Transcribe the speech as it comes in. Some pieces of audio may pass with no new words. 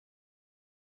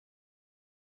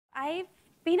I've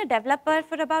been a developer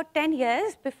for about 10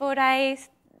 years before I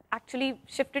actually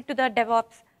shifted to the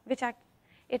DevOps, which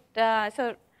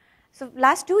so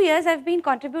last 2 years I've been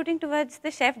contributing towards the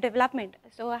Chef development.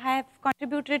 So I have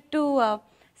contributed to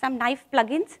some Knife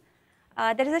plugins.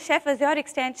 There is a Chef Azure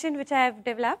extension which I have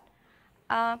developed.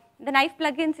 The Knife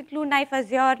plugins include Knife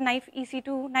Azure, Knife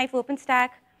EC2, Knife OpenStack.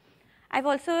 I've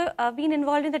also been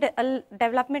involved in the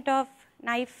development of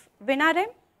Knife WinRM.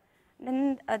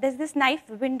 Then there's this Knife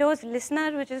Windows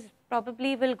listener, which is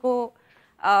probably which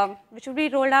will be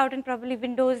rolled out in probably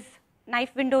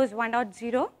Knife Windows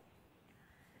 1.0.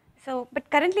 So, but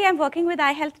currently I'm working with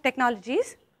iHealth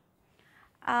Technologies.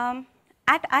 At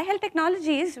iHealth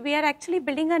Technologies, we are actually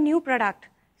building a new product.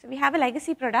 So we have a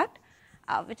legacy product,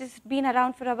 which has been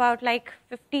around for about like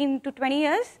 15 to 20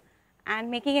 years. And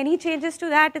making any changes to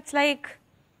that,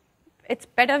 it's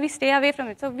better we stay away from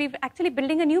it. So we're actually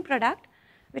building a new product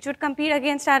which would compete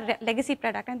against our legacy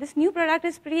product. And this new product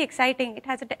is pretty exciting. It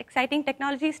has an exciting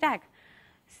technology stack.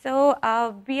 So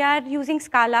we are using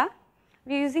Scala.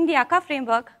 We're using the Akka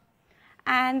framework.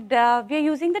 And we're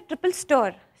using the triple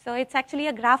store. So it's actually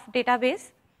a graph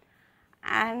database.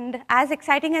 And as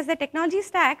exciting as the technology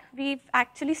stack, we've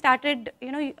actually started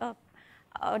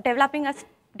developing a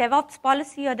DevOps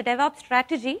policy or the DevOps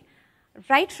strategy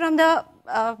right from the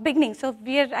beginning. So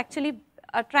we are actually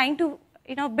trying to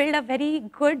build a very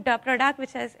good product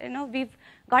which has, we've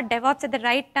got DevOps at the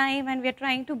right time, and we're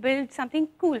trying to build something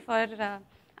cool for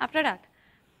our product.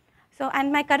 So,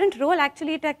 and my current role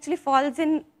it actually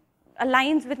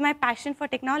aligns with my passion for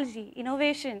technology,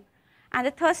 innovation, and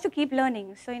the thirst to keep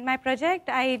learning. So in my project,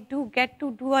 I do get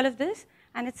to do all of this,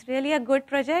 and it's really a good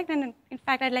project. And in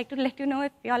fact, I'd like to let you know,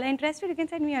 if you all are interested, you can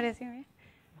send me a resume.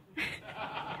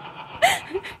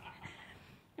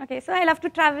 Okay, so I love to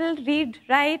travel, read,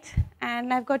 write,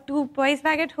 and I've got 2 boys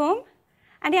back at home.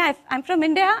 And yeah, I'm from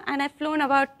India, and I've flown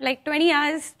about like 20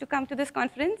 hours to come to this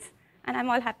conference, and I'm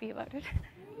all happy about it.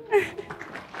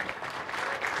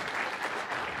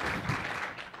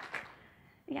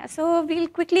 Yeah, so we'll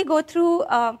quickly go through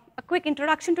a quick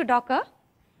introduction to Docker.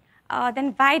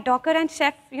 Then why Docker and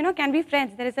Chef can be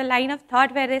friends. There is a line of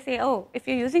thought where they say, oh, if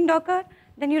you're using Docker,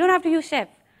 then you don't have to use Chef.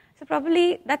 So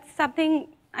probably that's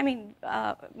something,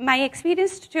 my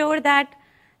experience showed that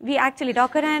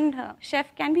Docker and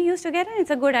Chef can be used together.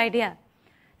 It's a good idea.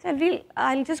 So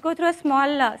I'll just go through a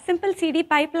small, simple CD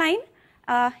pipeline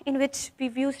in which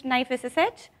we've used Knife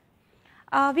SSH.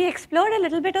 We explored a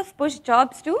little bit of push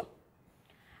jobs too.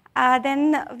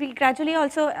 Then we gradually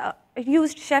also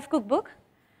used Chef Cookbook.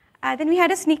 Then we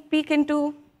had a sneak peek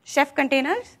into Chef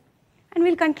containers. And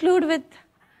we'll conclude with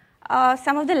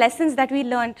some of the lessons that we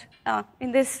learned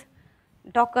in this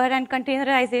Docker and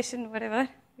containerization, whatever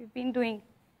we've been doing.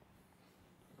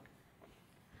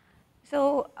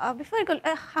 So before I go,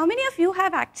 how many of you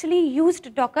have actually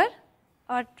used Docker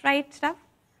or tried stuff?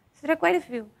 So there are quite a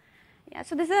few. Yeah,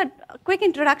 so this is a quick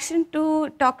introduction to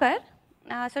Docker.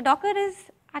 So Docker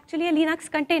is actually a Linux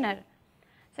container.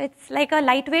 So it's like a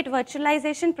lightweight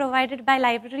virtualization provided by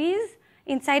libraries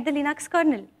inside the Linux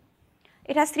kernel.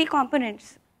 It has 3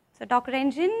 components. So Docker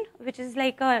Engine, which is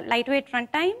like a lightweight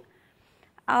runtime.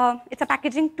 It's a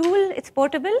packaging tool. It's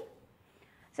portable.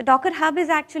 So Docker Hub is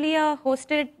actually a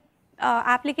hosted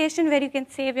application where you can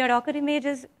save your Docker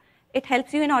images. It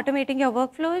helps you in automating your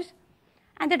workflows.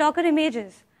 And the Docker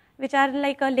images, which are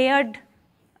like a layered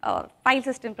file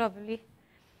system probably.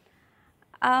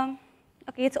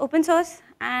 Okay, it's open source,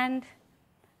 and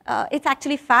it's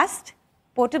actually fast,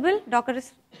 portable. Docker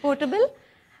is portable.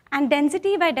 And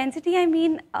density, by density I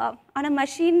mean on a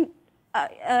machine,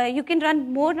 you can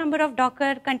run more number of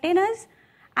Docker containers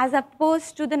as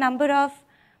opposed to the number of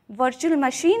virtual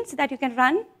machines that you can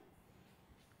run.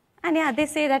 And yeah, they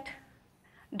say that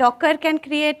Docker can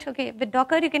create, with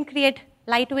Docker you can create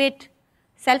lightweight,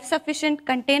 self-sufficient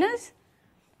containers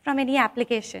from any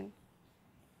application.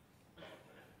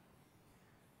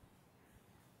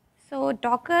 So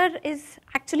Docker is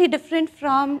actually different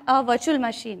from a virtual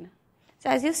machine. So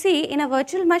as you see, in a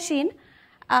virtual machine,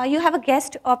 you have a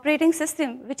guest operating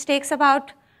system which takes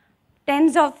about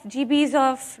tens of GBs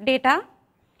of data,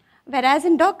 whereas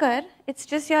in Docker, it's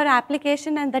just your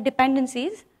application and the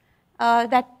dependencies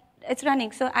that it's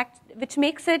running. So which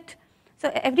makes it,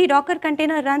 so every Docker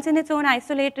container runs in its own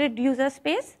isolated user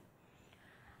space.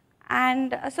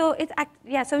 And so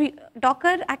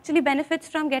Docker actually benefits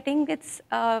from getting its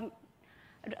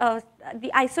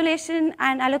the isolation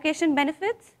and allocation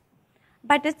benefits,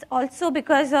 but it's also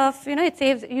because of, it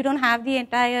saves, you don't have the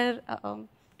entire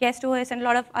guest OS and a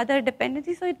lot of other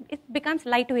dependencies, so it becomes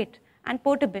lightweight and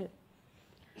portable.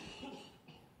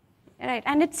 Right,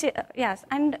 and it's, yes,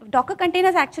 and Docker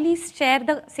containers actually share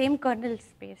the same kernel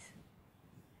space.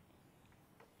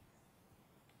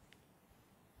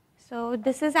 So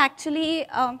this is actually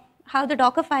how the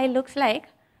Docker file looks like.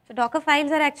 So Docker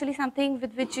files are actually something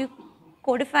with which you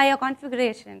codify your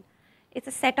configuration. It's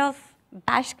a set of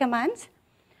bash commands.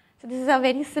 So this is a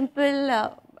very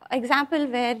simple example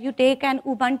where you take an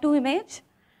Ubuntu image,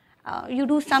 you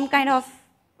do some kind of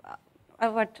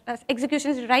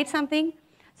executions, you write something.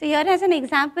 So here as an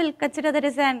example, consider there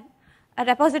is a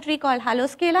repository called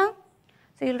Halloscaler.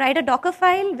 So you'll write a Docker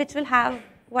file which will have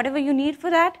whatever you need for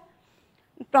that.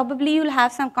 Probably you'll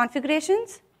have some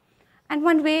configurations. And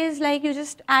one way is like you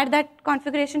just add that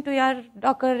configuration to your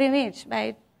Docker image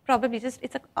by probably just,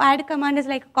 it's a add command is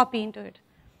like a copy into it.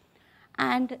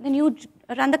 And then you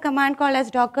run the command called as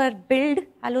docker build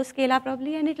Halloscaler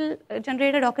probably, and it'll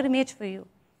generate a Docker image for you.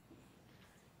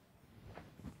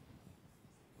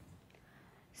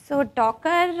 So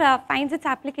Docker finds its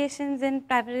applications in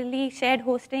primarily shared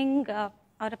hosting or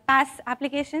PaaS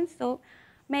applications. So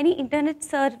many internet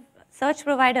search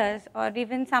providers or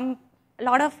even a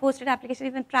lot of hosted applications,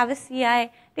 even Travis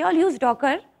CI, they all use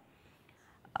Docker.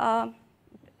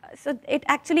 So it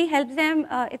actually helps them,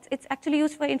 it's actually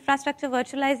used for infrastructure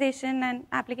virtualization and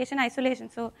application isolation.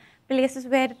 So places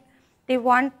where they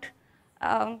want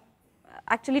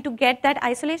actually to get that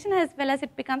isolation as well as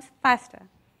it becomes faster.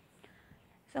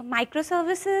 So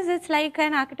microservices, it's like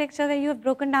an architecture where you have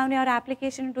broken down your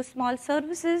application into small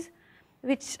services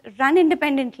which run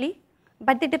independently,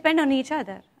 but they depend on each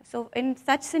other. So in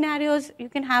such scenarios, you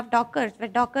can have Dockers, where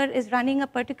Docker is running a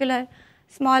particular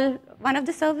small one of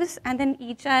the service, and then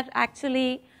each are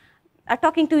actually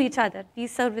talking to each other,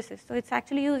 these services. So it's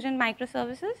actually used in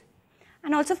microservices.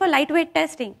 And also for lightweight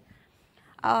testing.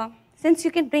 Since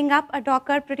you can bring up a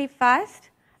Docker pretty fast,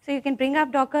 so you can bring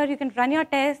up Docker, you can run your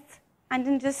tests, and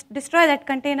then just destroy that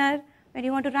container. When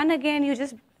you want to run again, you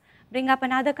just bring up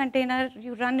another container,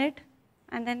 you run it,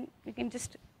 and then you can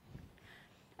just...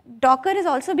 Docker is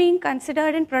also being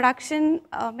considered in production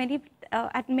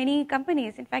at many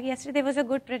companies. In fact, yesterday there was a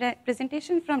good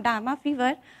presentation from Dharma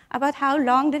Fever about how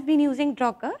long they've been using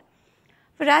Docker.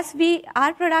 For us,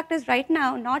 our product is right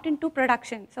now not into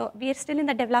production, so we are still in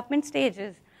the development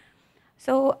stages.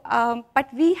 So,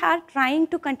 but we are trying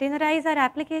to containerize our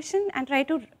application and try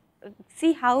to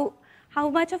see how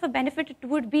much of a benefit it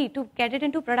would be to get it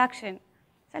into production.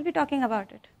 So I'll be talking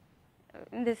about it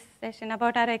in this session,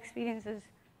 about our experiences.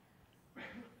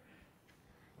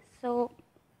 So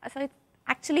it's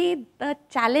actually the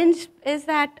challenge is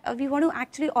that we want to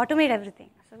actually automate everything.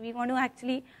 So we want to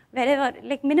actually, wherever,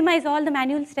 like minimize all the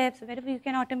manual steps, wherever you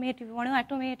can automate, if you want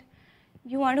to automate,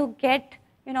 you want to get,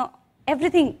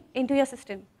 everything into your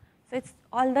system. So it's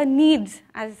all the needs,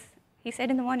 as he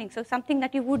said in the morning. So something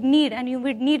that you would need and you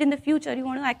would need in the future, you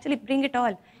want to actually bring it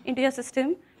all into your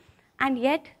system, and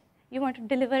yet you want to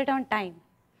deliver it on time.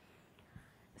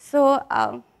 So,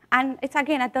 and it's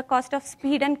again at the cost of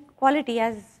speed and quality,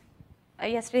 as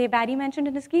yesterday Barry mentioned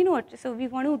in his keynote. So we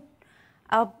want to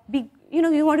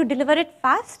we want to deliver it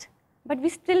fast, but we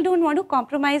still don't want to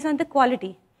compromise on the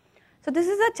quality. So this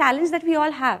is a challenge that we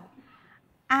all have.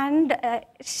 And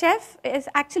Chef is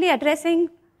actually addressing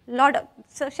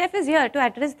so Chef is here to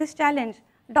address this challenge.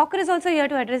 Docker is also here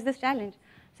to address this challenge.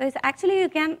 So it's actually you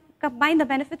can combine the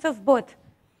benefits of both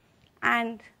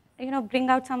and bring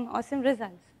out some awesome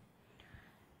results.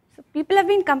 So people have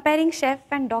been comparing Chef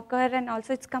and Docker, and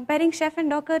also it's comparing Chef and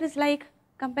Docker is like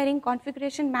comparing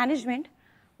configuration management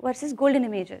versus golden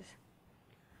images.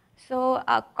 So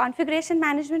configuration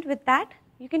management, with that,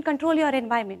 you can control your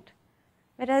environment.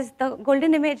 Whereas the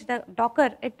golden image, the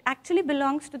Docker, it actually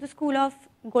belongs to the school of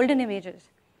golden images.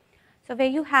 So where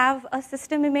you have a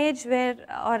system image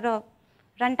or a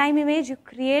runtime image, you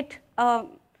create a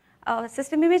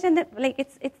system image, and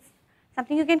it's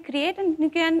something you can create and you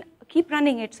can keep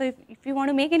running it. So if you want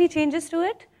to make any changes to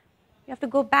it, you have to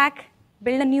go back,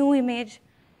 build a new image.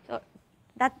 So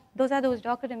those are those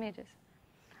Docker images.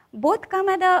 Both come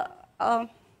at a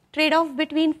trade-off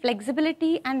between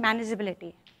flexibility and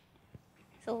manageability.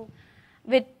 So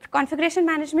with configuration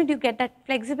management, you get that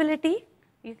flexibility,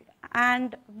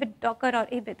 and with Docker or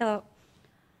the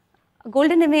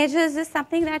golden images is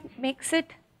something that makes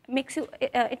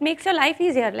your life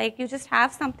easier. Like you just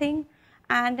have something,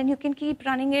 and then you can keep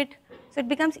running it. So it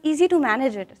becomes easy to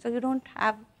manage it. So you don't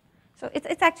have. So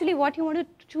it's actually what you want to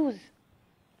choose.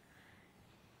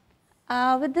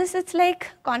 With this, it's like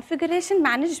configuration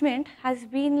management has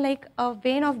been like a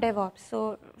vein of DevOps.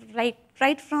 So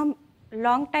right from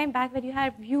long time back, where you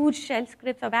have huge shell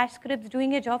scripts or bash scripts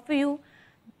doing a job for you,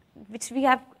 which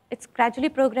it's gradually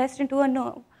progressed into a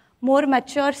more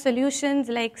mature solutions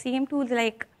like CM tools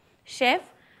like Chef,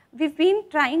 we've been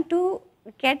trying to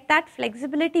get that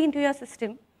flexibility into your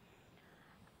system.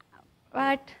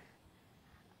 But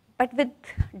with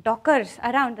Dockers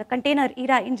around, the container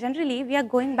era in generally, we are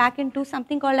going back into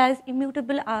something called as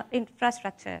immutable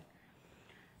infrastructure.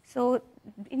 So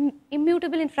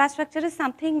immutable infrastructure is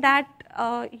something that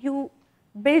you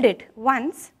build it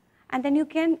once, and then you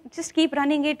can just keep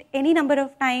running it any number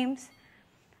of times.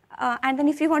 And then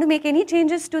if you want to make any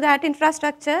changes to that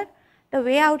infrastructure, the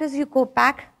way out is you go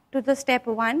back to the step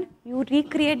one, you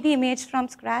recreate the image from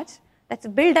scratch, let's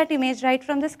build that image right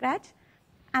from the scratch,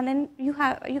 and then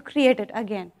you create it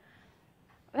again.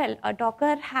 Well,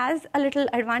 Docker has a little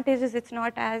advantages. It's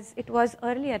not as it was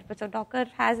earlier, but so Docker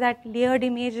has that layered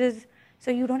images,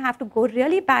 so you don't have to go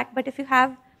really back. But if you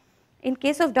have, in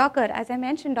case of Docker, as I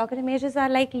mentioned, Docker images are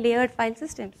like layered file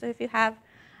systems. So if you have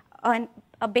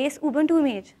a base Ubuntu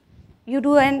image, you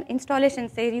do an installation,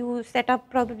 say you set up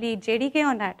probably JDK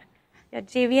on that, your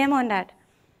JVM on that.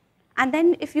 And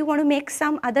then if you want to make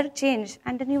some other change,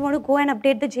 and then you want to go and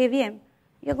update the JVM,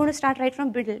 you're going to start right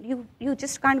from middle. You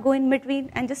just can't go in between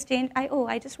and just change,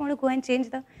 I just want to go and change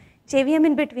the JVM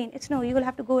in between. No, you will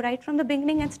have to go right from the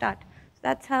beginning and start.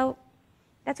 So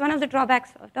that's one of the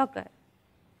drawbacks of Docker.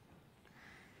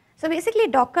 So basically,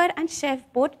 Docker and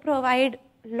Chef both provide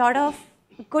a lot of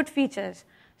good features.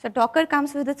 So Docker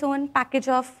comes with its own package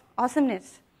of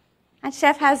awesomeness, and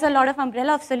Chef has a lot of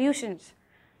umbrella of solutions.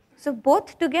 So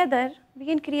both together, we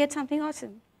can create something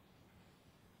awesome.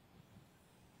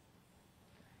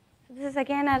 This is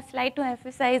again a slide to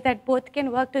emphasize that both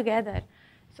can work together.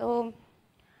 So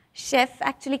Chef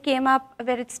actually came up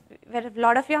where a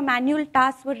lot of your manual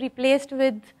tasks were replaced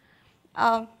with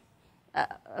a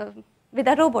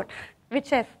robot, with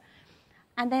Chef.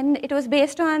 And then it was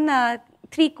based on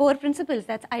 3 core principles.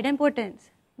 That's idempotence,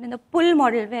 then the pull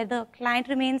model where the client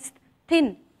remains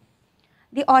thin,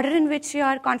 the order in which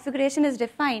your configuration is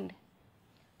defined.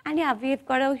 And yeah, we've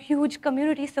got a huge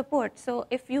community support. So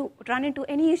if you run into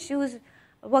any issues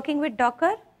working with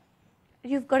Docker,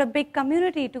 you've got a big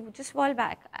community to just fall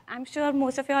back. I'm sure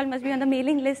most of you all must be on the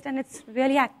mailing list, and it's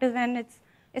really active, and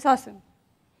it's awesome.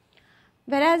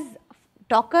 Whereas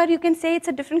Docker, you can say it's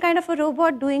a different kind of a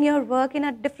robot doing your work in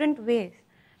a different way.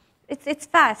 It's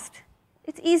fast,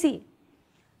 it's easy.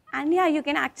 And yeah, you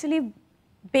can actually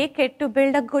bake it to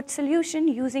build a good solution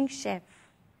using Chef.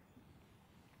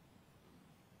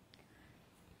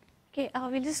 Okay,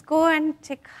 we'll just go and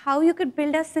check how you could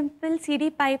build a simple CD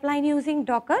pipeline using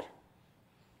Docker.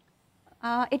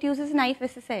 It uses knife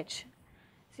SSH.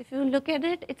 So if you look at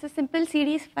it, it's a simple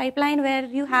CD pipeline where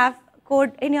you have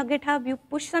code in your GitHub, you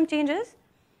push some changes.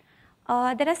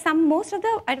 There are most of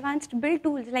the advanced build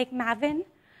tools like Maven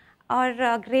or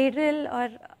Gradle, or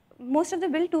most of the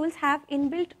build tools have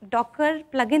inbuilt Docker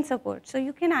plugin support. So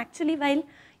you can actually,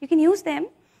 you can use them.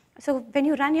 So when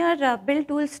you run your build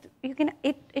tools,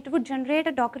 it would generate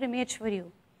a Docker image for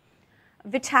you,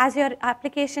 which has your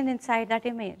application inside that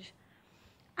image.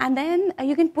 And then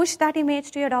you can push that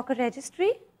image to your Docker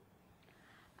registry.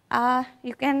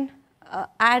 You can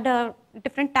add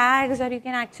different tags, or you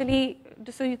can actually,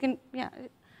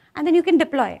 and then you can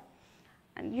deploy.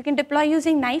 And you can deploy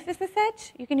using knife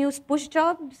SSH. You can use push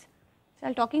jobs. So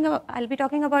I'll be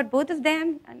talking about both of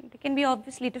them, and there can be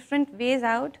obviously different ways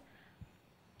out.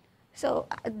 So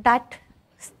that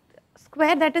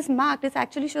square that is marked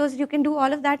actually shows you can do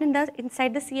all of that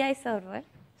inside the CI server.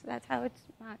 So that's how it's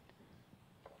marked.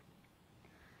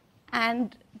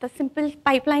 And the simple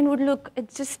pipeline would look,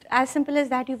 it's just as simple as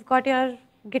that. You've got your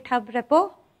GitHub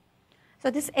repo.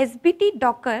 So this SBT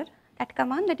Docker, that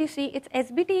command that you see, it's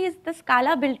SBT is the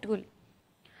Scala build tool.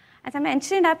 As I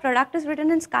mentioned, our product is written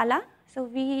in Scala.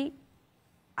 So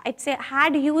I'd say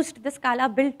had used the Scala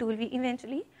build tool, we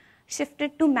eventually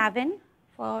shifted to Maven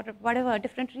for whatever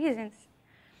different reasons.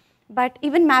 But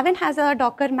even Maven has a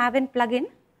Docker Maven plugin.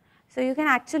 So you can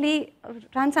actually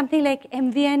run something like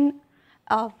MVN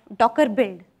Docker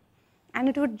build, and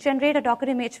it would generate a Docker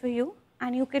image for you,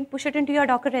 and you can push it into your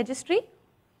Docker registry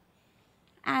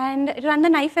and run the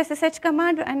knife SSH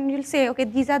command, and you'll say, okay,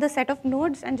 these are the set of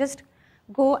nodes, and just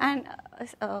go and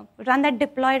run that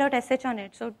deploy.sh on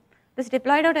it. So this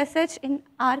deploy.sh in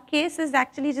our case is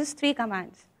actually just 3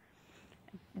 commands.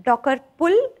 Docker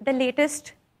pull the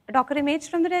latest Docker image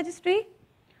from the registry,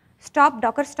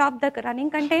 Docker stop the running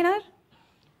container,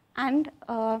 and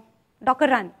Docker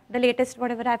run the latest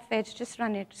whatever I've fetched, just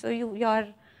run it. So your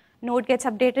node gets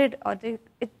updated, or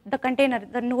the container,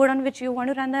 the node on which you want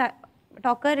to run the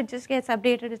Docker, it just gets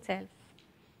updated itself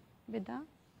with that.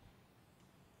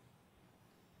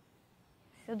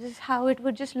 So this is how it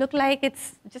would just look like.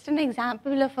 It's just an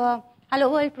example of a Hello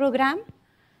World program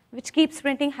which keeps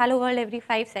printing Hello World every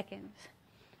 5 seconds.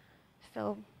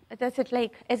 So that's it,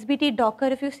 like SBT Docker,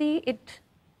 if you see,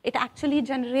 it actually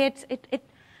generates,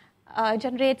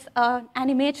 generates an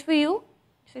image for you.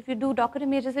 So if you do Docker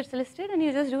images, it's listed, and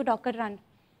you just do Docker run.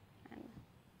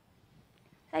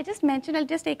 So I just mentioned, I'll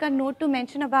just take a note to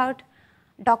mention about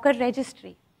Docker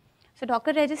registry. So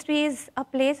Docker registry is a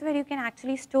place where you can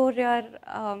actually store your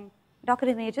Docker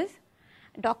images.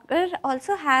 Docker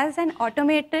also has an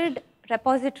automated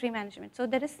repository management. So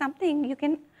there is something you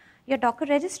can, your Docker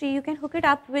registry, you can hook it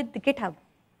up with GitHub.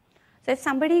 So if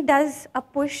somebody does a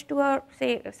push to a,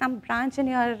 say, some branch in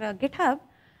your GitHub,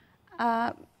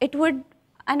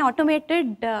 an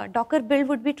automated Docker build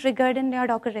would be triggered in your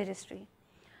Docker registry.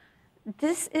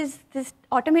 This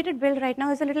automated build right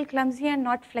now is a little clumsy and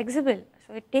not flexible.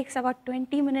 So it takes about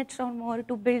 20 minutes or more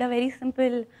to build a very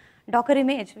simple Docker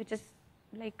image, which is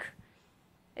like,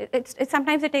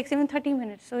 sometimes it takes even 30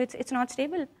 minutes. So it's not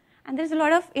stable. And there's a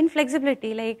lot of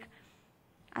inflexibility. Like,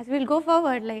 as we'll go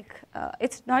forward, like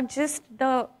it's not just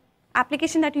the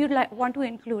application that you'd want to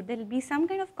include. There'll be some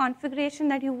kind of configuration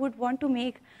that you would want to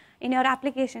make in your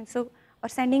application. So, or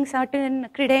sending certain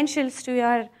credentials to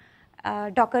your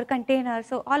Docker container.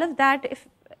 So all of that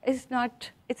it's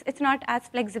not as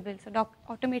flexible. So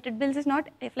automated builds is not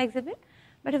flexible,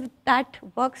 but if that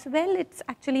works well, it's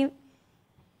actually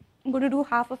going to do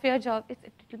half of your job. It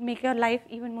will make your life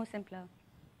even more simpler.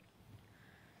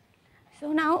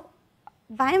 So now,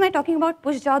 why am I talking about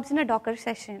push jobs in a Docker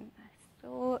session?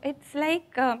 So it's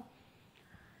like,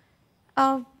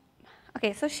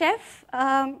 okay, so Chef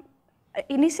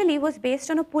initially was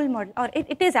based on a pull model, or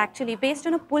it is actually based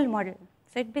on a pull model.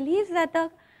 So it believes that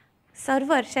the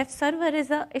server, Chef server,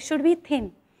 it should be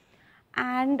thin.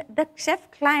 And the Chef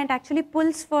client actually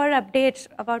pulls for updates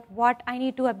about what I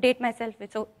need to update myself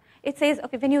with. So it says,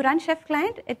 okay, when you run Chef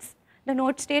client, the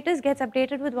node status gets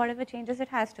updated with whatever changes it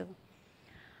has to.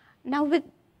 Now with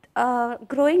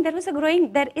there is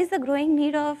a growing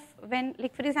need of when,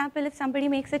 like for example, if somebody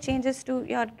makes a changes to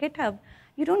your GitHub,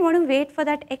 you don't want to wait for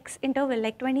that X interval,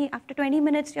 like after 20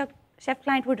 minutes your Chef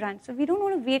client would run. So we don't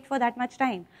want to wait for that much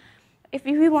time. If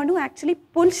we want to actually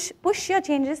push your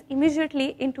changes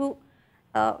immediately into,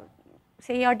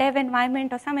 say, your dev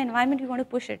environment or some environment, you want to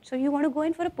push it. So you want to go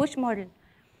in for a push model.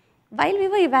 While we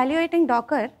were evaluating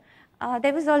Docker,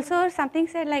 there was also something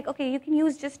said like, okay, you can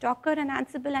use just Docker and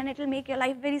Ansible and it will make your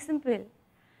life very simple.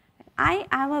 I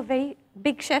am a very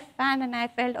big Chef fan, and I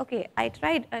felt, okay, I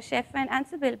tried Chef and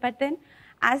Ansible, but then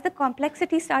as the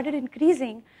complexity started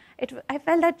increasing, I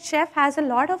felt that Chef has a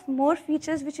lot of more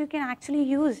features which you can actually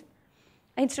use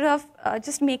instead of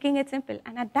just making it simple.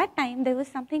 And at that time, there was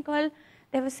something called,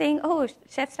 they were saying, oh,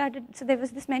 Chef started, so there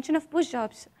was this mention of push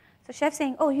jobs. So Chef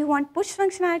saying, oh, you want push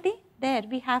functionality? There,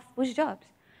 we have push jobs.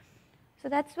 So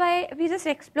that's why we just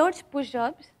explored push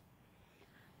jobs.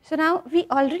 So now we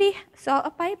already saw a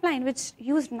pipeline which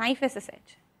used knife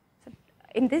SSH. So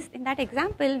in that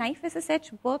example, knife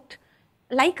SSH worked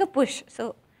like a push.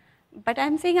 So, but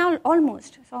I'm saying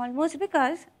almost. So almost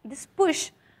because this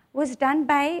push was done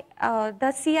by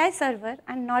the CI server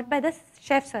and not by the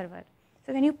Chef server.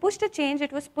 So when you pushed a change,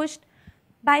 it was pushed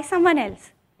by someone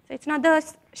else. So it's not the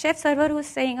Chef server who's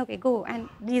saying, okay, go, and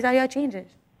these are your changes.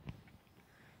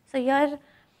 So your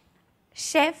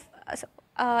Chef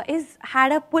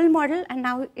had a pull model, and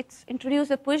now it's introduced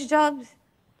the push jobs.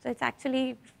 So it's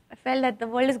actually, I felt that the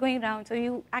world is going round. So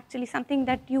you actually, something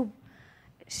that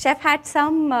Chef had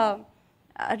some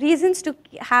reasons to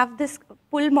have this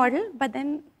pull model, but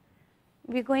then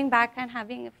we're going back and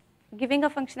giving a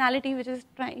functionality which is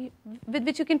with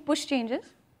which you can push changes.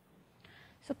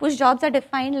 So push jobs are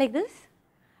defined like this.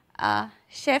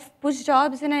 Chef push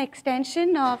jobs in an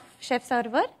extension of Chef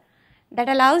server that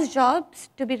allows jobs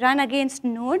to be run against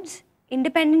nodes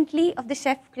independently of the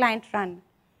Chef client run.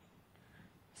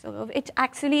 So it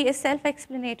actually is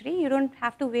self-explanatory. You don't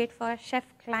have to wait for Chef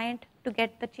client to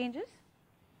get the changes.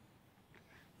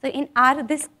 So in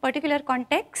this particular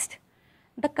context,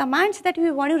 the commands that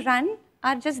we want to run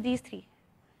are just these three.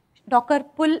 Docker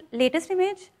pull latest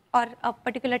image or a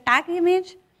particular tag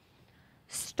image,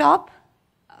 stop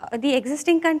the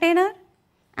existing container,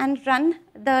 and run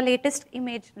the latest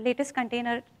image, latest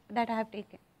container that I have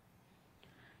taken.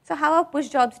 So how are push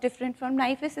jobs different from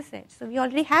knife SSH? So we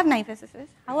already have knife SSH.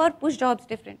 How are push jobs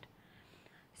different?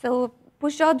 So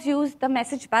push jobs use the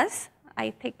message bus.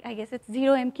 I guess it's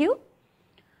 0MQ.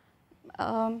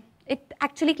 It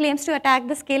actually claims to attack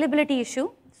the scalability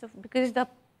issue. So because the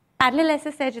parallel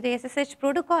SSH, the SSH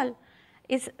protocol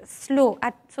is slow.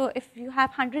 So if you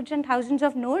have hundreds and thousands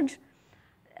of nodes,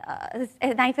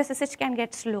 knife SSH can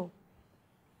get slow.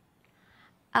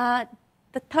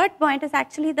 The third point is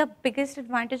actually the biggest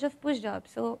advantage of push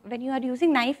jobs. So when you are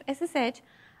using knife SSH,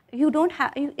 you don't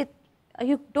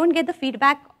get the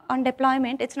feedback on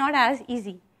deployment. It's not as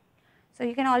easy. So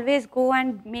you can always go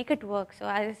and make it work. So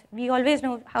as we always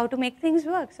know how to make things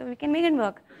work, so we can make it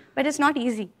work. But it's not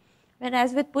easy.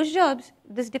 Whereas with push jobs,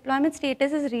 this deployment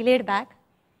status is relayed back.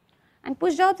 And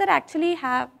push jobs are actually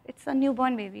it's a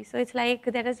newborn baby. So it's like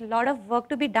there is a lot of work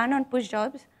to be done on push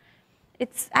jobs.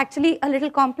 It's actually a little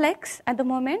complex at the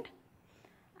moment.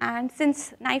 And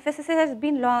since knife SSH has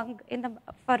been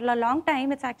for a long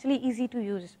time, it's actually easy to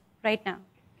use right now.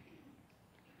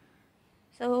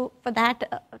 So for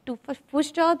that, for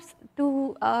push jobs,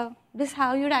 this is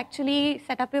how you'd actually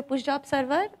set up your push job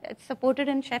server. It's supported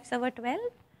in Chef Server 12.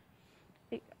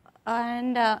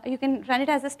 And you can run it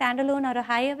as a standalone or a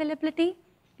high availability.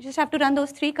 You just have to run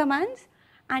those 3 commands,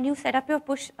 and you set up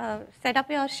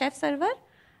your Chef server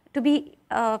to be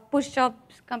push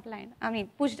jobs compliant.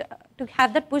 To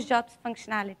have that push jobs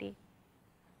functionality.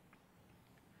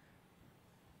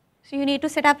 So you need to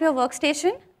set up your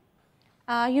workstation.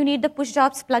 You need the push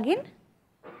jobs plugin.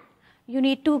 You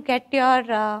need to get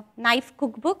your knife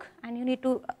cookbook, and you need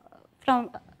to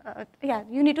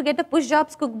you need to get the push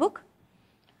jobs cookbook.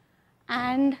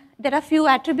 And there are few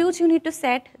attributes you need to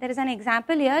set. There is an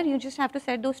example here. You just have to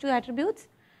set those 2 attributes,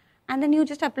 and then you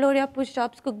just upload your push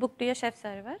jobs cookbook to your Chef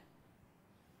server.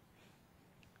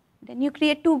 Then you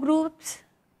create 2 groups,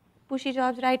 pushy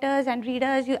jobs writers and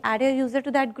readers. You add your user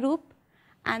to that group,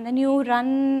 and then you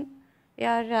run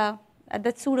your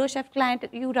the sudo chef client.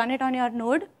 You run it on your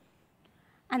node,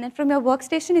 and then from your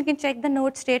workstation you can check the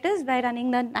node status by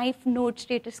running the knife node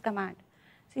status command.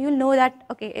 So you'll know that,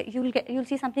 okay, you'll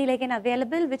see something like an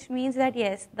available, which means that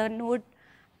yes, the node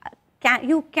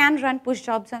you can run push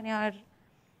jobs on your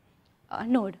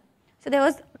node. So there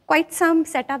was quite some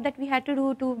setup that we had to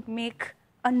do to make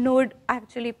a node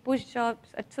actually push jobs,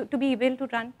 so to be able to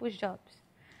run push jobs.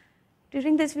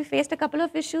 During this, we faced a couple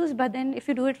of issues, but then if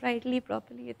you do it rightly,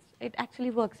 properly, it actually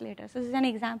works later. So this is an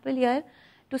example here.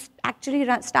 To actually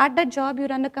start that job, you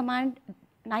run the command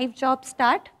knife job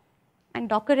start and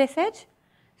docker sh.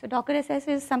 So docker sh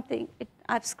is something,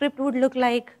 our script would look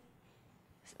like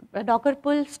a docker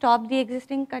pull, stop the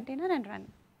existing container and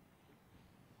run.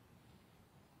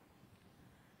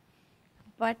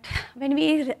 But when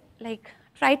we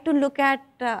tried to look at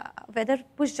whether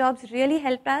push jobs really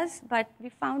helped us, but we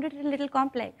found it a little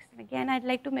complex. Again, I'd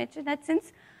like to mention that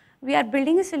since we are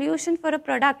building a solution for a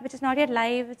product which is not yet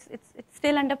live, it's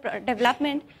still under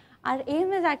development, our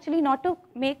aim is actually not to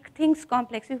make things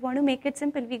complex. We want to make it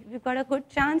simple. We've got a good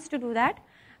chance to do that,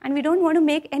 and we don't want to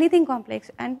make anything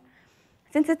complex. And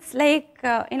since it's like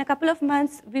in a couple of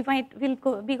months,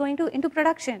 we'll be going into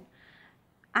production.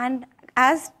 And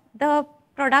as the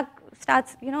product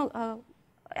starts,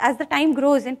 as the time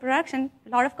grows in production, a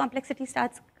lot of complexity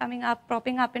starts coming up,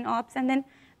 propping up in ops, and then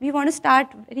we want to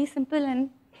start very simple and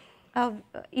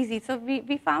easy. So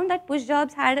we found that push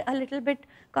jobs had a little bit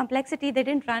complexity. They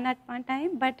didn't run at one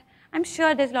time, but I'm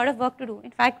sure there's a lot of work to do.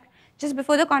 In fact, just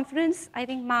before the conference, I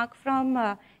think Mark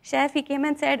from Chef, he came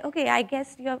and said, okay, I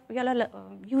guess you're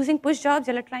using push jobs,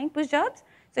 you're trying push jobs.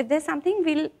 So if there's something,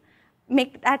 we'll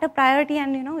make that a priority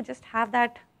and just have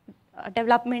that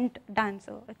development done.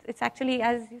 So it's actually,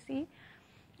 as you see,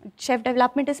 Chef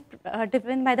development is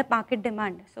driven by the market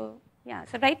demand. So yeah,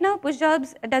 so right now push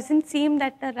jobs doesn't seem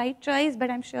that the right choice, but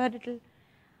I'm sure it'll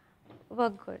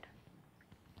work good.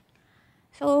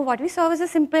 So what we saw was a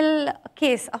simple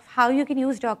case of how you can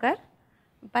use Docker,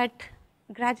 but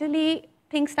gradually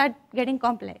things start getting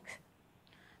complex.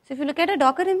 So if you look at a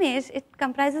Docker image, it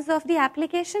comprises of the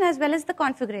application as well as the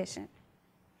configuration.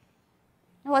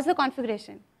 Now what's the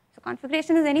configuration? So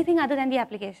configuration is anything other than the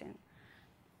application.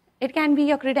 It can be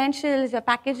your credentials, your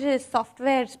packages,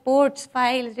 software, ports,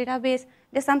 files, database.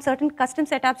 There's some certain custom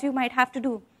setups you might have to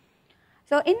do.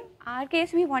 So in our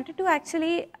case, we wanted to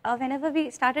actually, whenever we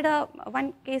started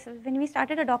when we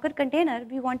started a Docker container,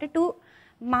 we wanted to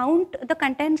mount the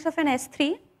contents of an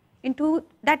S3 into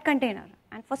that container.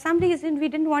 And for some reason, we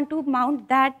didn't want to mount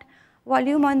that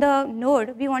volume on the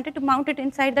node. We wanted to mount it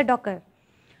inside the Docker.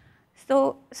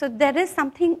 So there is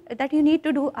something that you need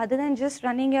to do other than just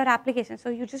running your application. So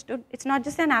it's not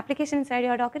just an application inside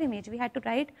your Docker image. We had to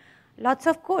write lots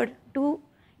of code to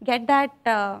get that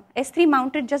S3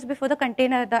 mounted just before the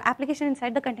application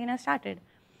inside the container started.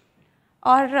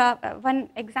 Or one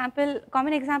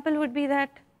common example would be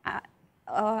that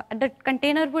the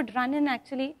container would run in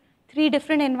actually 3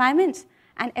 different environments,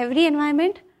 and every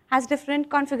environment has different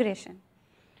configuration.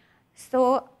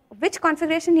 So which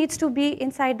configuration needs to be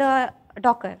inside the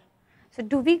Docker. So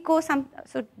do we go so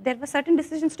there were certain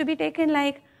decisions to be taken,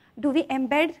 like do we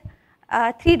embed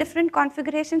 3 different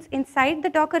configurations inside the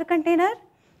Docker container,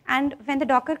 and when the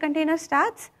Docker container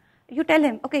starts, you tell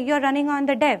him, okay, you're running on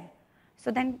the dev.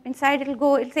 So then inside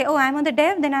it'll say, oh, I'm on the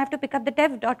dev, then I have to pick up the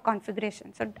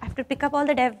dev.configuration. So I have to pick up all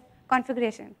the dev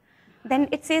configuration. Then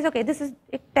it says, okay,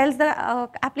 it tells the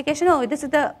application, oh, this is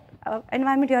the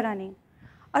environment you're running.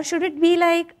 Or should it be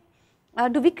like,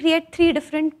 do we create 3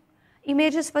 different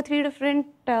images for 3 different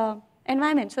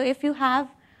environments? So if you have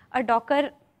a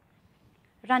Docker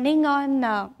running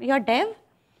on your dev,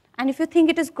 and if you think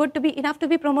it is good to be enough to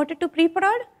be promoted to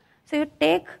pre-prod, so you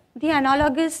take the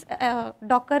analogous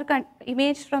Docker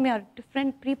image from your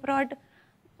different pre-prod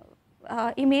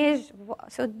image.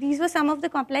 So these were some of the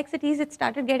complexities. It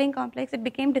started getting complex. It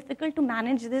became difficult to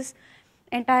manage this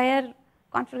entire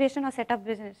configuration or setup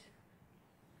business.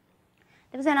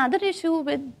 There was another issue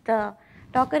with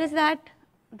Docker is that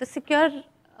the secure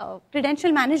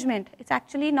credential management, it's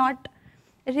actually not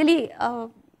really,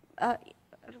 what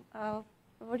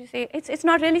do you say, it's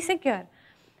not really secure.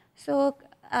 So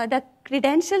the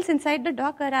credentials inside the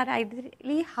Docker are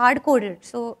ideally hard-coded.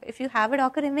 So if you have a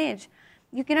Docker image,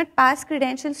 you cannot pass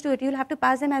credentials to it. You'll have to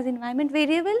pass them as environment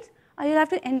variables, or you'll have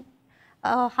to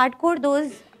hard-code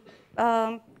those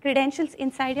credentials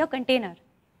inside your container,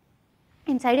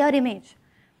 inside your image.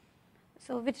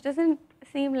 So which doesn't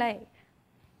seem like.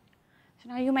 So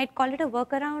now you might call it a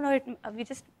workaround, or we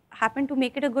just happened to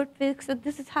make it a good fix. So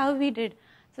this is how we did.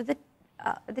 So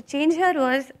the change here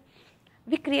was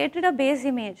we created a base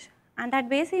image, and that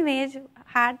base image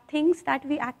had things that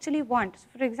we actually want.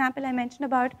 So for example, I mentioned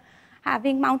about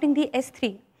mounting the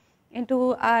S3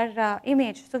 into our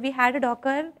image. So we had a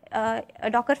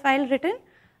Docker file written,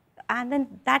 and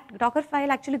then that Docker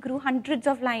file actually grew hundreds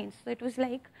of lines. So it was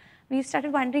like we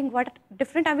started wondering what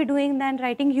different are we doing than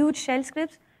writing huge shell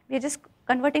scripts. We are just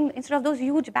converting, instead of those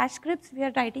huge bash scripts, we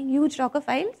are writing huge Docker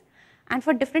files. And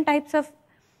for different types of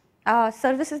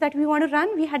services that we want to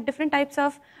run, we had different types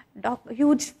of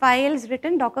huge files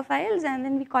written, Docker files, and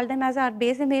then we called them as our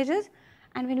base images.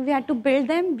 And when we had to build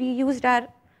them, we used our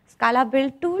Scala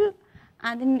build tool,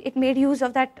 and then it made use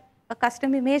of that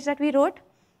custom image that we wrote.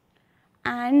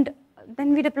 And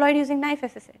then we deployed using knife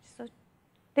SSH. So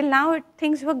till now,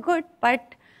 things were good,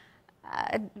 but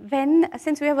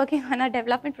since we are working on a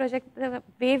development project, the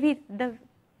way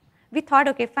we thought,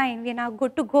 okay, fine, we are now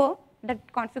good to go. The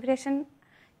configuration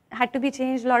had to be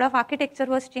changed, a lot of architecture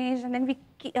was changed, and then we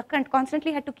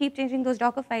constantly had to keep changing those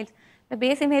Docker files. The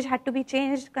base image had to be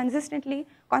changed constantly,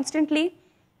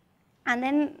 and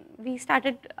then we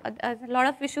started, a lot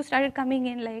of issues started coming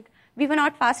in, like we were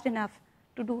not fast enough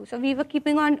to do. So we were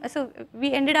keeping on, so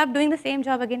we ended up doing the same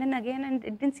job again and again, and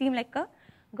it didn't seem like a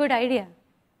good idea.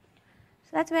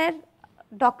 So that's where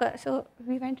Docker, so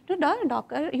we went to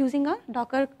Docker using a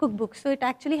Docker cookbook. So it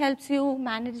actually helps you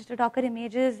manage the Docker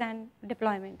images and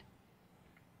deployment.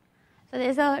 So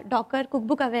there's a Docker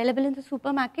cookbook available in the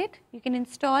supermarket. You can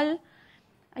install,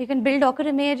 you can build Docker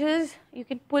images, you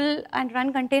can pull and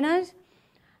run containers,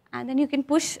 and then you can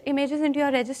push images into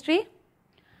your registry.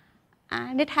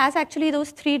 And it has actually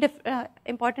those 3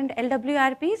 important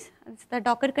LWRPs. It's the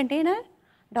Docker container,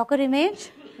 Docker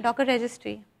image, Docker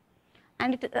registry.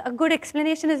 And a good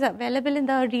explanation is available in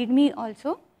the README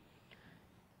also.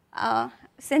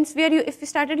 Since if we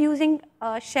started using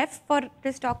Chef for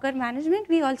this Docker management,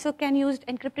 we also can use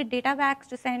encrypted data bags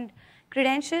to send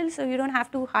credentials, so you don't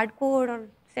have to hard code or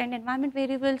send environment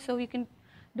variables, so you can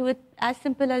do it as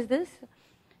simple as this.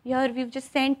 Here we've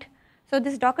just sent, so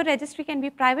this Docker registry can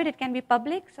be private, it can be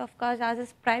public, so of course ours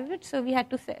is private, so we had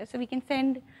to say, so we can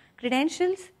send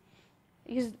credentials,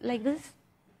 use like this.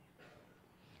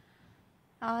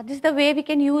 This is the way we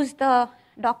can use the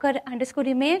Docker underscore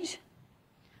image.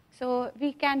 So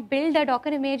we can build a Docker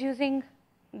image using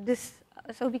this.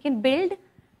 So we can build,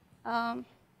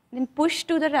 then push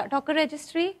to the Docker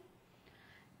registry.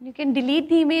 You can delete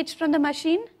the image from the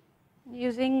machine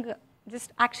using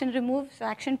just action remove, so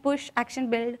action push, action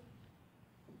build.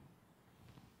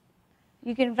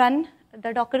 You can run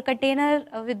the Docker container.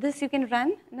 With this you can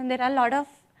run, and then there are a lot of,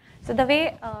 so the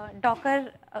way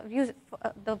Docker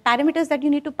the parameters that you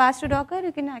need to pass to Docker,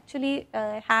 you can actually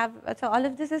have, so all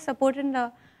of this is supported in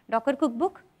the Docker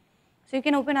cookbook. So you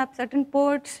can open up certain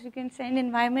ports, you can send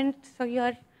environment, so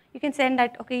you can send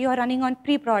that, okay, you are running on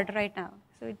pre-prod right now.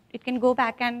 So it can go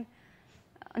back and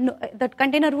the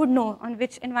container would know on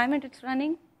which environment it's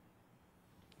running.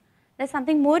 There's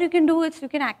something more you can do, is you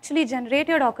can actually generate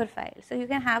your Docker file. So you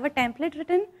can have a template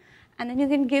written, and then you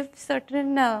can give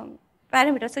certain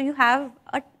parameters. So you have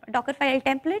a Docker file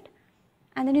template,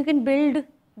 and then you can build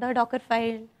the Docker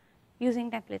file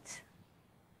using templates.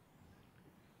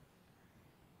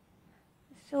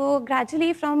 So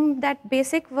gradually from that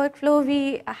basic workflow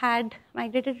we had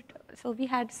migrated, so we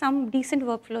had some decent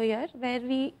workflow here where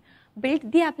we built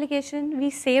the application, we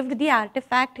saved the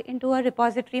artifact into a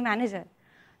repository manager.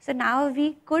 So now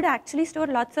we could actually store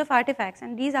lots of artifacts,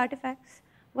 and these artifacts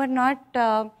were not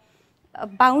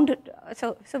bound.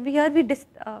 So here we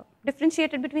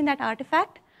differentiated between that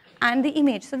artifact and the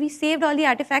image. So we saved all the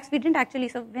artifacts. We didn't actually,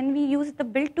 so when we used the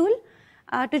build tool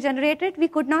to generate it, we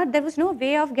could not, there was no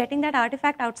way of getting that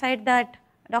artifact outside that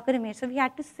Docker image. So we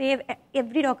had to save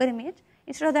every Docker image.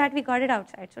 Instead of that, we got it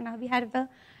outside. So now we had the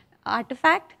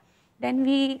artifact. Then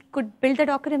we could build the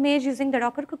Docker image using the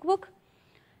Docker cookbook.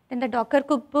 Then the Docker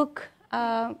cookbook,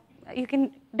 you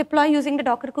can deploy using the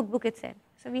Docker cookbook itself.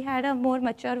 So we had a more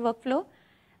mature workflow.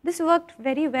 This worked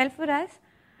very well for us.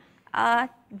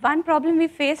 One problem we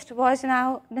faced was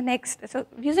now the next. So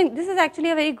using, this is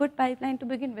actually a very good pipeline to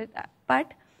begin with,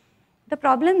 but the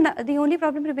problem, the only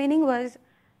problem remaining was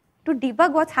to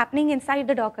debug what's happening inside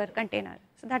the Docker container.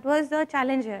 So that was the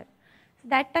challenge here. So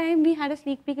that time we had a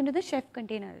sneak peek into the Chef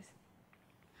containers.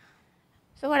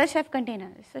 So what are Chef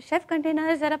containers? So Chef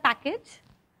containers are a package,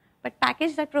 but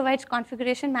package that provides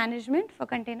configuration management for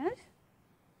containers.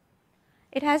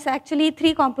 It has actually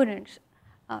 3 components.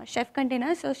 Chef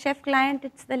containers, so Chef client,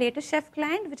 it's the latest Chef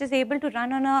client which is able to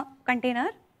run on a container.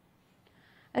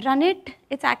 Run it,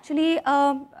 it's actually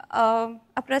a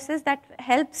process that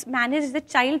helps manage the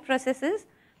child processes.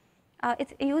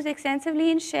 It's used extensively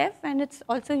in Chef, and it's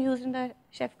also used in the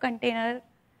Chef container.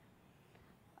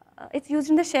 It's used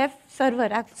in the Chef server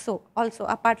also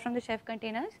apart from the Chef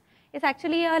containers. It's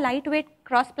actually a lightweight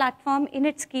cross-platform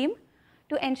init scheme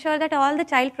to ensure that all the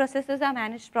child processes are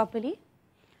managed properly.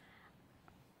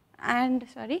 And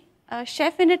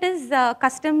Chef init is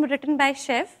custom written by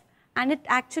Chef, and it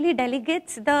actually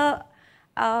delegates the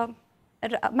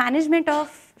management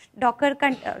of Docker,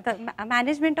 the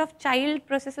management of child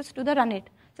processes to the run it.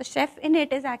 So Chef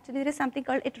init is actually, there is something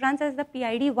called, it runs as the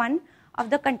PID1 of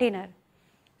the container.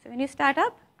 So when you start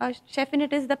up, Chef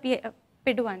init is the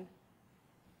PID1.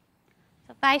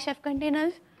 So why Chef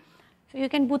containers? So you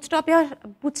can bootstrap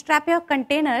your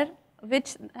container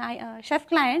which Chef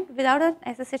client without a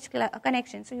SSH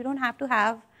connection. So you don't have to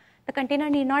have, the container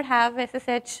need not have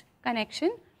SSH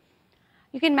connection.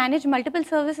 You can manage multiple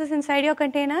services inside your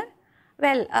container.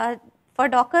 Well, for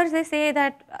Docker, they say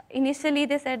that initially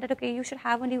they said that, okay, you should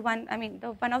have only one. I mean,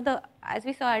 one of the, as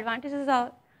we saw, advantages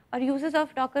of, or uses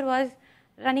of Docker was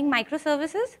running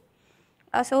microservices.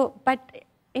 But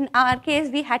in our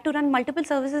case, we had to run multiple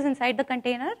services inside the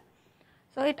container.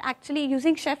 So it actually,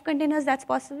 using Chef containers, that's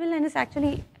possible, and it's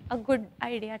actually a good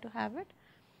idea to have it.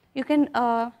 You can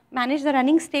manage the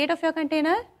running state of your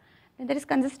container. Then there is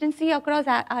consistency across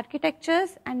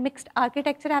architectures and mixed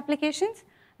architecture applications.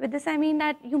 With this, I mean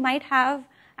that you might have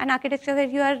an architecture where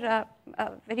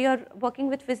you are working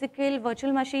with physical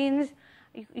virtual machines.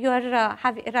 You are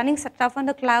running stuff on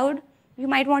the cloud. You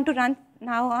might want to run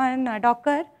now on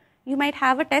Docker. You might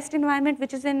have a test environment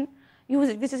which is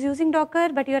using Docker,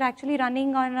 but you're actually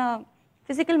running on a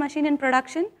physical machine in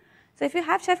production. So if you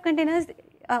have Chef containers,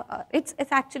 it's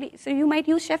actually, so you might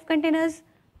use Chef containers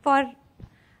for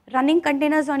running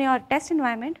containers on your test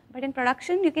environment, but in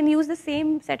production, you can use the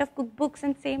same set of cookbooks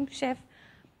and same Chef.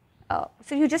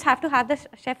 So you just have to have the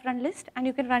Chef run list, and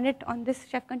you can run it on this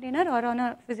Chef container or on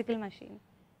a physical machine.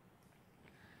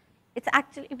 It's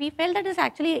actually, we felt that it's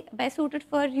actually best suited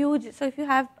for huge, so if you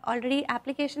have already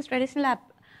applications, traditional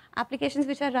applications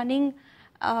which are running,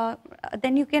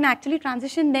 then you can actually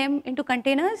transition them into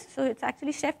containers. So it's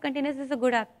actually Chef containers is a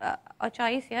good a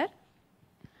choice here.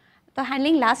 So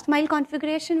handling last mile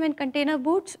configuration when container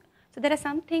boots. So there are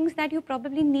some things that you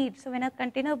probably need. So when a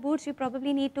container boots, you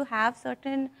probably need to have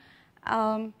certain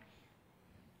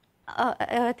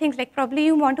things, like probably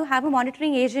you want to have a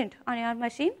monitoring agent on your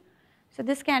machine. So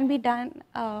this can be done.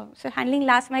 So handling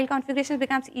last mile configuration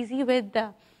becomes easy with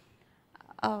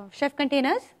Chef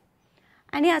containers.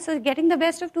 And yeah, so getting the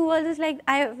best of two worlds is like,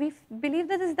 we believe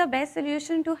that this is the best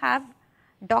solution to have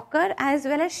Docker as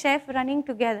well as Chef running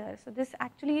together. So this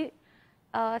actually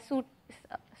suits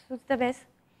the best.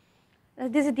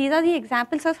 These are the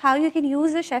examples of how you can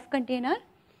use a Chef container.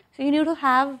 So you need to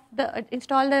have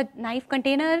install the knife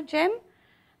container gem.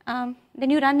 Then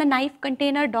you run the knife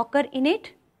container Docker init.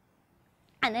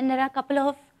 And then there are a couple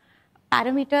of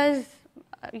parameters,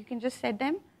 you can just set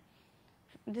them.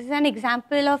 This is an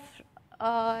example of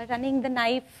running the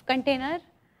knife container.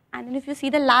 And then if you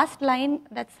see the last line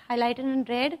that's highlighted in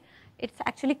red, it's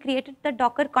actually created the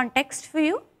Docker context for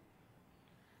you.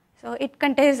 So it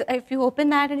contains, if you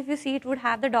open that and if you see, it would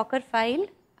have the Docker file.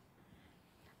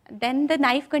 Then the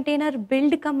knife container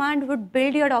build command would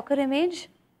build your Docker image.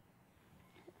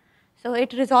 So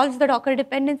it resolves the Docker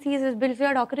dependencies, it builds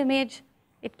your Docker image,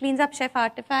 it cleans up Chef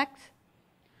artifacts.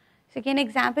 So again,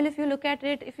 example, if you look at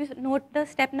it, if you note the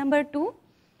step number 2,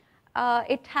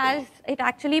 it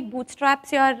actually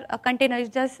bootstraps your container. It's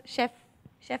just chef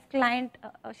client,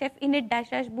 chef init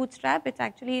 -- bootstrap. It's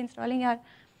actually installing your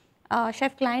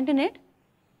chef client in it.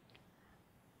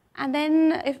 And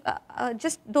then if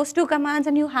just those 2 commands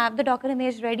and you have the Docker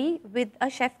image ready with a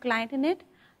chef client in it,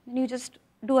 then you just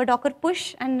do a Docker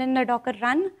push and then a Docker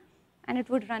run, and it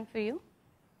would run for you.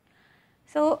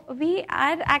 So we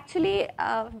are actually,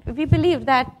 we believe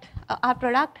that our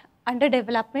product under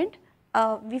development,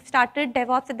 we've started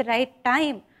DevOps at the right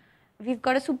time. We've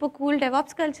got a super cool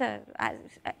DevOps culture.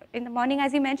 In the morning,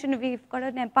 as you mentioned, we've got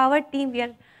an empowered team. We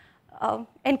are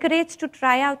encouraged to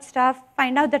try out stuff,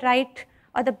 find out the right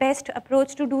or the best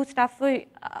approach to do stuff for,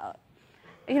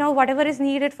 whatever is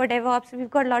needed for DevOps. We've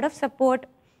got a lot of support.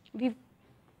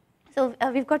 So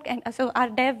our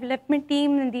development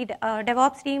team and the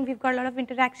DevOps team, we've got a lot of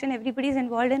interaction. Everybody's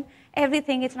involved in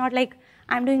everything. It's not like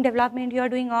I'm doing development, you're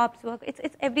doing ops work.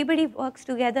 It's everybody works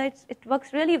together. It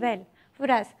works really well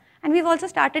for us. And we've also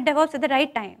started DevOps at the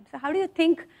right time. So how do you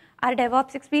think our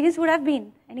DevOps experience would have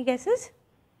been? Any guesses?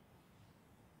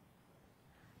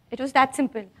 It was that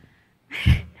simple.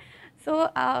 So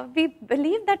we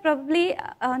believe that probably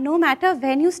no matter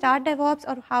when you start DevOps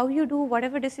or how you do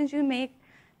whatever decisions you make,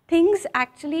 things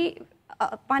actually,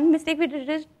 one mistake we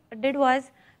did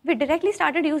was we directly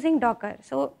started using Docker.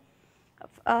 So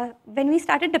when we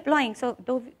started deploying, so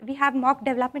though we have mock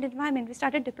development environment, we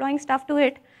started deploying stuff to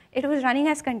it, it was running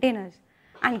as containers.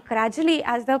 And gradually,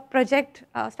 as the project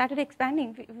started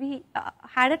expanding, we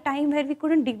had a time where we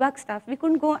couldn't debug stuff. We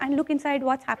couldn't go and look inside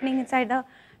what's happening inside the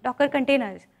Docker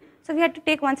containers. So we had to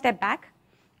take one step back.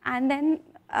 And then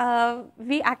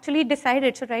we actually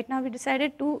decided, so right now we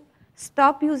decided to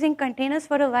stop using containers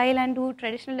for a while and do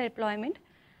traditional deployment.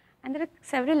 And there are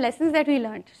several lessons that we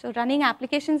learned. So running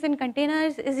applications in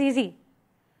containers is easy.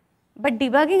 But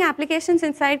debugging applications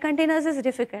inside containers is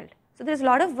difficult. So there's a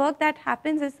lot of work that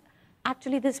happens is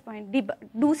actually this point.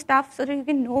 Do stuff so that you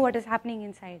can know what is happening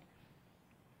inside.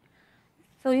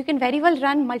 So you can very well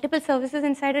run multiple services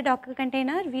inside a Docker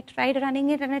container. We tried running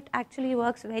it and it actually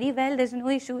works very well. There's no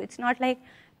issue. It's not like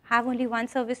have only one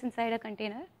service inside a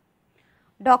container.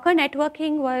 Docker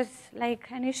networking was like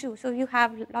an issue. So you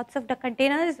have lots of the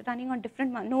containers running on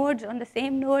different nodes on the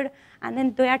same node, and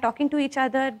then they are talking to each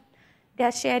other. They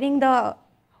are sharing the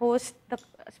host, the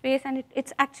space, and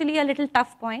it's actually a little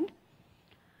tough point.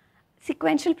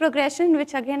 Sequential progression,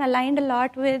 which again aligned a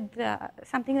lot with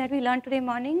something that we learned today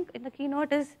morning in the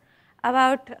keynote, is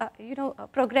about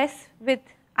progress with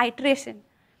iteration.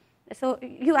 So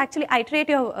you actually iterate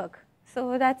your work.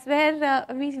 So that's where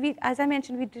we, as I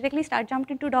mentioned, we directly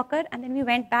jumped into Docker, and then we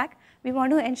went back. We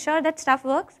want to ensure that stuff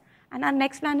works, and our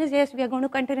next plan is, yes, we are going to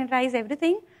containerize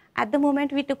everything. At the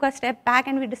moment, we took a step back,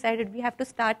 and we decided we have to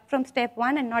start from step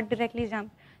 1 and not directly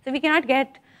jump. So we cannot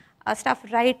get stuff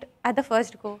right at the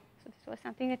first go. So this was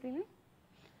something that we knew.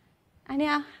 And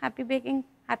yeah, happy baking,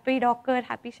 happy Docker,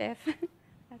 happy chef.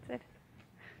 That's it.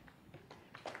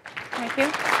 Thank you.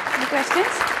 Any questions?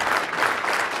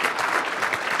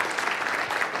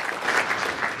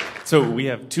 So we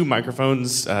have 2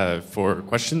 microphones for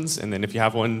questions, and then if you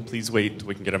have one, please wait till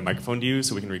we can get a microphone to you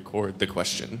so we can record the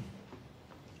question.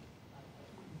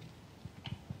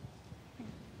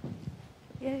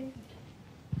 Yay.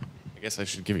 I guess I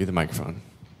should give you the microphone.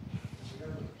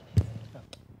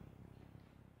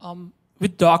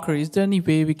 With Docker, is there any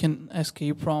way we can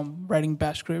escape from writing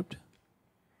bash script?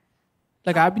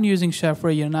 Like I've been using Chef for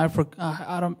a year, and I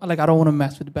don't want to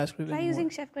mess with the bash script Try anymore. using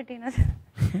Chef containers.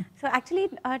 So actually,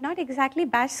 not exactly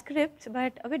bash scripts,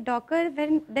 but with Docker,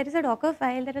 when there is a Docker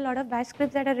file, there are a lot of bash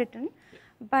scripts that are written.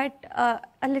 But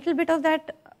a little bit of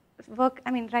that work,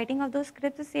 writing of those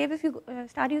scripts is safe if you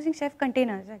start using Chef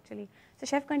containers, actually. So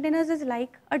Chef containers is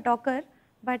like a Docker,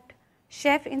 but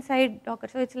Chef inside Docker.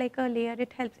 So it's like a layer.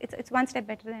 It helps. It's one step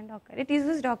better than Docker. It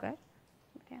uses Docker.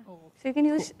 Yeah. Oh, okay.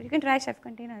 So you can try Chef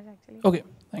containers, actually. Okay,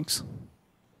 thanks.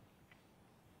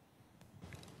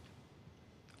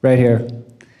 Right here.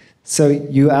 So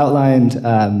you outlined,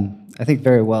 I think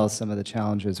very well, some of the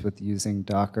challenges with using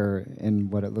Docker in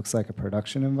what it looks like a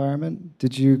production environment.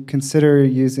 Did you consider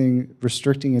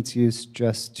restricting its use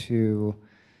just to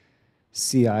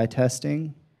CI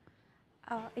testing?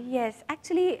 Yes,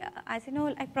 actually, as you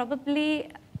know,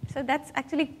 so that's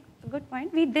actually a good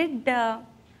point. We did,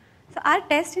 so our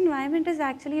test environment is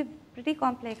actually pretty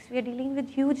complex. We are dealing with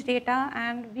huge data,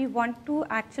 and we want to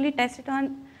actually test it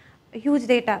on huge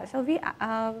data. So we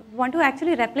want to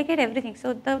actually replicate everything.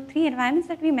 So the 3 environments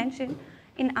that we mentioned,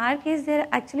 in our case, they're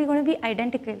actually going to be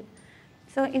identical.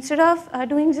 So instead of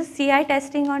doing just CI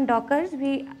testing on Dockers,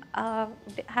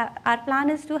 our plan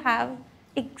is to have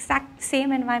exact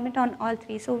same environment on all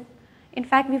 3. So in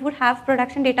fact, we would have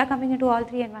production data coming into all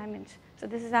 3 environments. So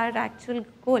this is our actual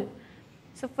goal.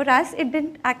 So for us, it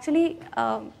didn't actually,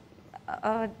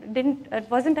 it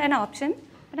wasn't an option,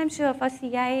 but I'm sure for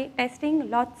CI testing,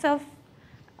 there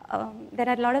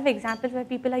are a lot of examples where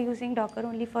people are using Docker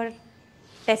only for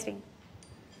testing.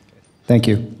 Thank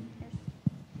you.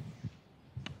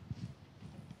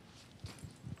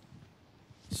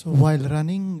 So while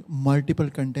running multiple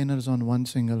containers on one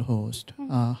single host,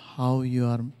 how you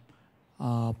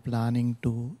are planning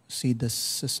to see the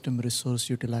system resource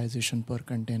utilization per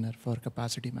container for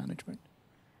capacity management?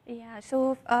 Yeah,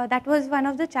 so that was one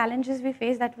of the challenges we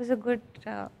faced. That was a good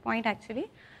point, actually.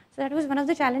 So that was one of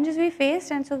the challenges we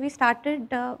faced, and so we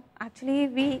started,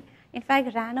 we in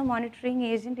fact ran a monitoring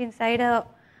agent inside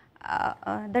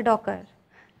the Docker.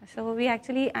 So we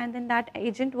actually, and then that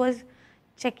agent was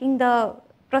checking the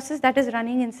process that is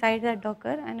running inside that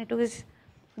Docker, and it was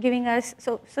giving us,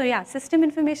 so yeah, system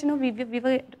information, we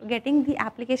were getting the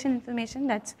application information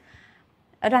that's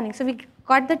running. So we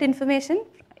got that information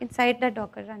inside the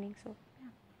Docker running, so yeah.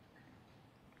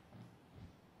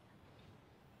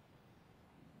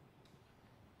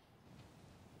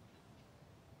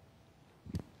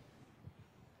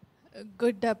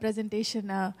 Good presentation,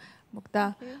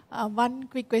 Mukta. One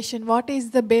quick question. What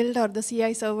is the build or the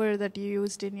CI server that you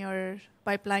used in your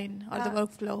pipeline or the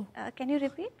workflow? Can you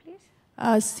repeat, please?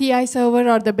 CI server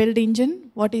or the build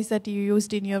engine, what is that you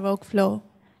used in your workflow?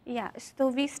 Yeah, so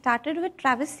we started with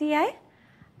Travis CI,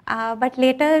 but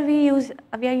later we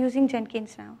are using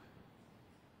Jenkins now.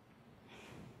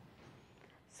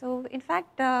 So in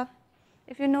fact,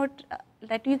 if you note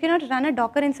that you cannot run a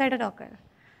Docker inside a Docker.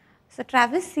 So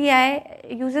Travis CI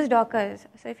uses Dockers.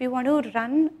 So if you want to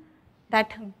run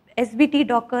that SBT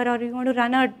Docker, or you want to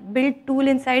run a build tool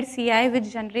inside CI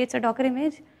which generates a Docker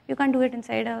image, you can't do it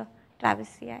inside a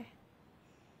Travis CI.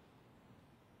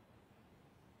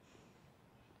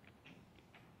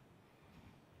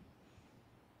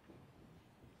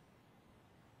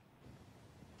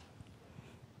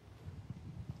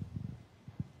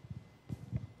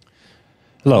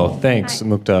 Hello, thanks, Hi.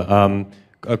 Mukta.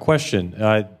 A question.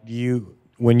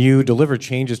 When you deliver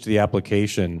changes to the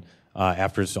application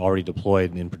after it's already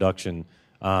deployed in production,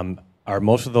 are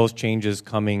most of those changes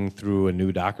coming through a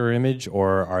new Docker image,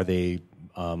 or are they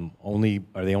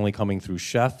only coming through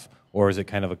Chef, or is it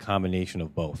kind of a combination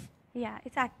of both? Yeah,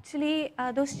 it's actually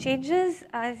those changes,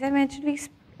 as I mentioned, we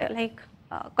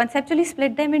conceptually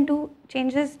split them into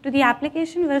changes to the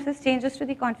application versus changes to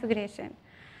the configuration.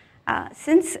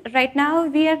 Since right now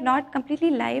we are not completely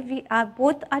live,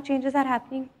 both our changes are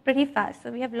happening pretty fast.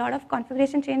 So we have a lot of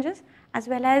configuration changes as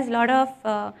well as a lot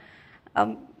of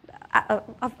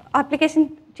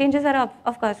application changes are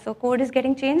of course. So code is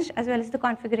getting changed as well as the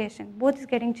configuration. Both is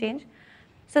getting changed.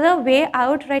 So the way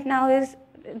out right now is,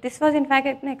 this was in fact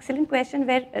an excellent question,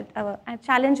 where a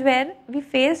challenge where we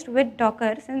faced with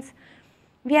Docker. Since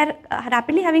we are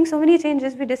rapidly having so many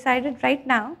changes, we decided right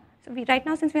now,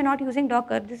 since we are not using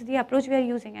Docker, this is the approach we are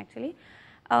using actually.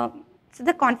 So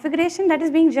the configuration that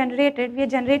is being generated, we are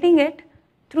generating it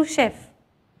through Chef.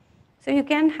 So you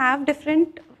can have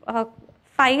different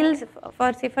files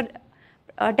for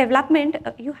development.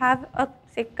 You have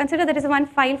consider there is one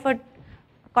file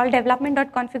called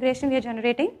development.configuration we are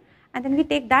generating, and then we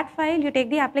take that file, you take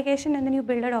the application, and then you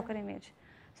build a Docker image.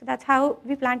 So that's how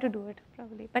we plan to do it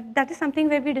probably. But that is something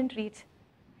where we didn't reach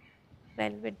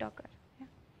well with Docker.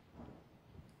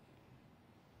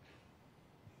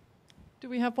 Do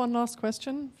we have one last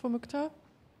question for Mukta?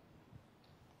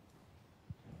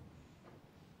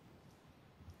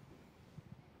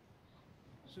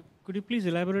 So could you please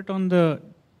elaborate on the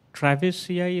Travis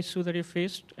CI issue that you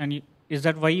faced, and is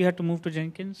that why you had to move to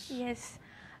Jenkins? Yes.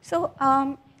 So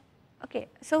okay.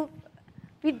 So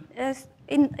we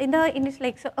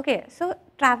so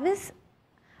Travis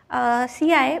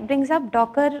CI brings up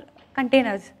Docker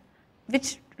containers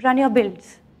which run your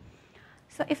builds.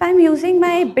 So if I'm using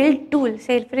my build tool,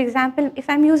 say for example, if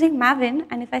I'm using Maven,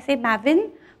 and if I say Maven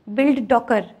build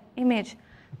Docker image,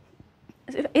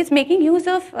 it's making use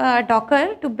of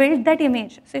Docker to build that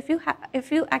image. So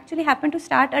if you actually happen to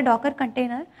start a Docker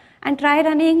container and try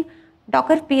running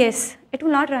Docker PS, it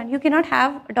will not run. You cannot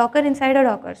have Docker inside a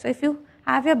Docker. So if you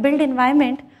have your build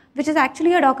environment, which is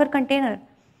actually a Docker container,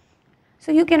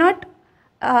 so you cannot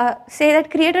say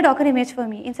that create a Docker image for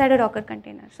me inside a Docker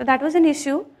container. So that was an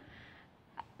issue.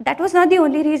 That was not the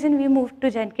only reason we moved to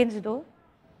Jenkins, though.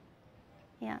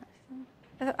 Yeah.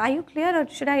 Are you clear, or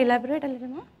should I elaborate a little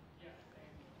more?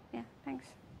 Yeah, thanks.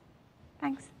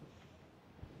 Thanks.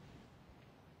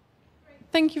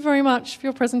 Thank you very much for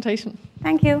your presentation.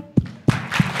 Thank you.